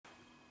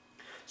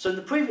So in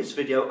the previous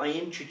video I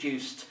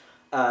introduced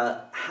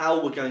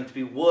how we're going to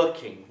be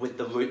working with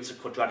the roots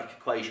of quadratic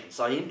equations.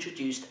 I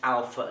introduced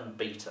alpha and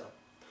beta.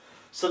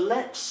 So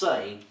let's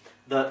say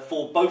that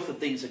for both of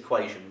these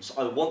equations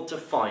I want to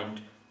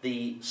find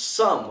the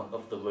sum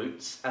of the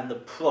roots and the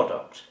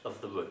product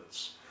of the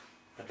roots.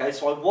 Okay,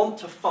 so I want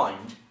to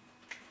find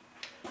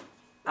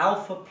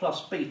alpha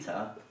plus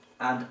beta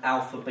and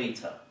alpha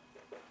beta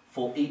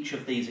for each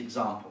of these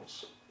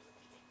examples.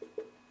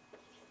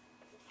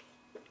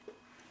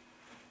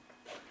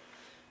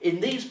 In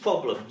these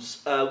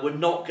problems, we're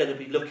not going to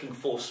be looking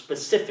for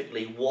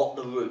specifically what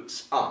the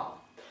roots are.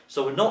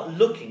 So we're not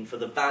looking for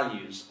the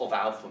values of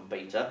alpha and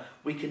beta.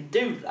 We can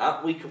do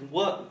that. We can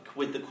work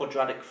with the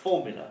quadratic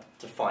formula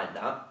to find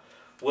that.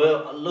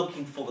 We're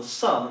looking for the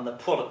sum and the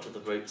product of the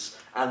roots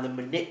and the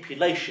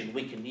manipulation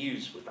we can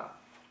use with that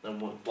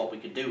and what we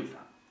can do with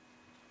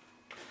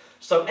that.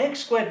 So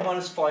x squared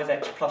minus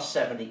 5x plus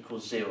 7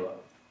 equals 0.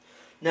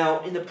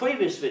 Now, in the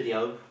previous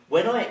video,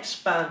 when I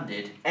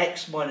expanded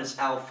x minus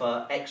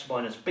alpha, x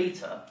minus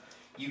beta,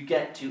 you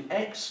get to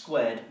x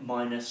squared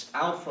minus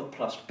alpha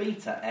plus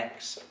beta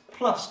x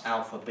plus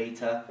alpha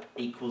beta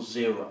equals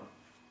 0.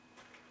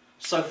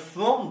 So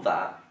from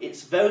that,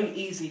 it's very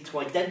easy to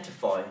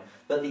identify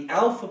that the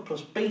alpha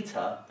plus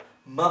beta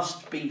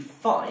must be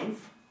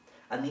 5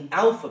 and the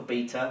alpha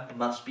beta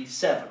must be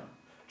 7,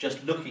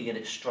 just looking at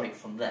it straight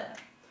from there.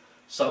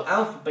 So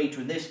alpha beta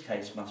in this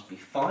case must be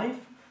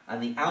 5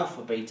 and the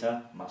alpha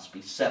beta must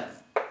be 7.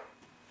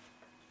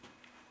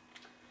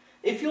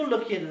 If you're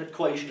looking at an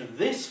equation of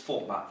this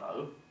format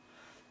though,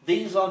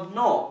 these are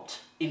not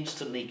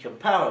instantly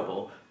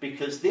comparable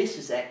because this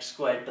is x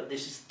squared but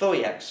this is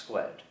 3x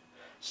squared.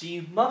 So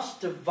you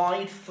must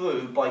divide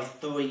through by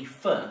 3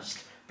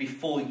 first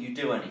before you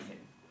do anything.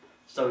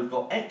 So we've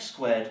got x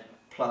squared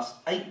plus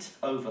 8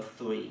 over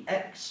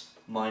 3x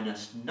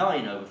minus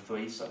 9 over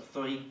 3, so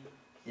 3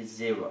 is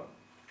 0.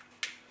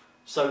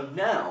 So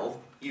now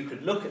you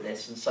can look at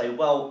this and say,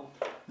 well,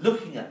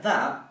 looking at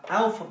that,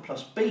 alpha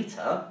plus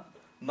beta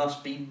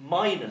must be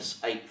minus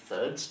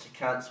 8/3 to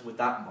cancel with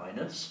that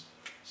minus.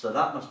 So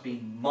that must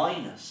be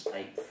minus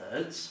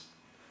 8/3.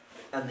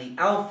 And the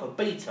alpha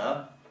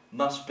beta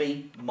must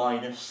be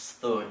minus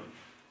 3.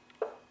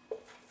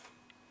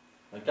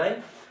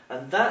 Okay?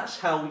 And that's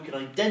how we can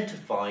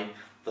identify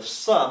the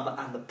sum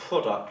and the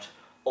product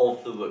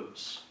of the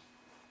roots.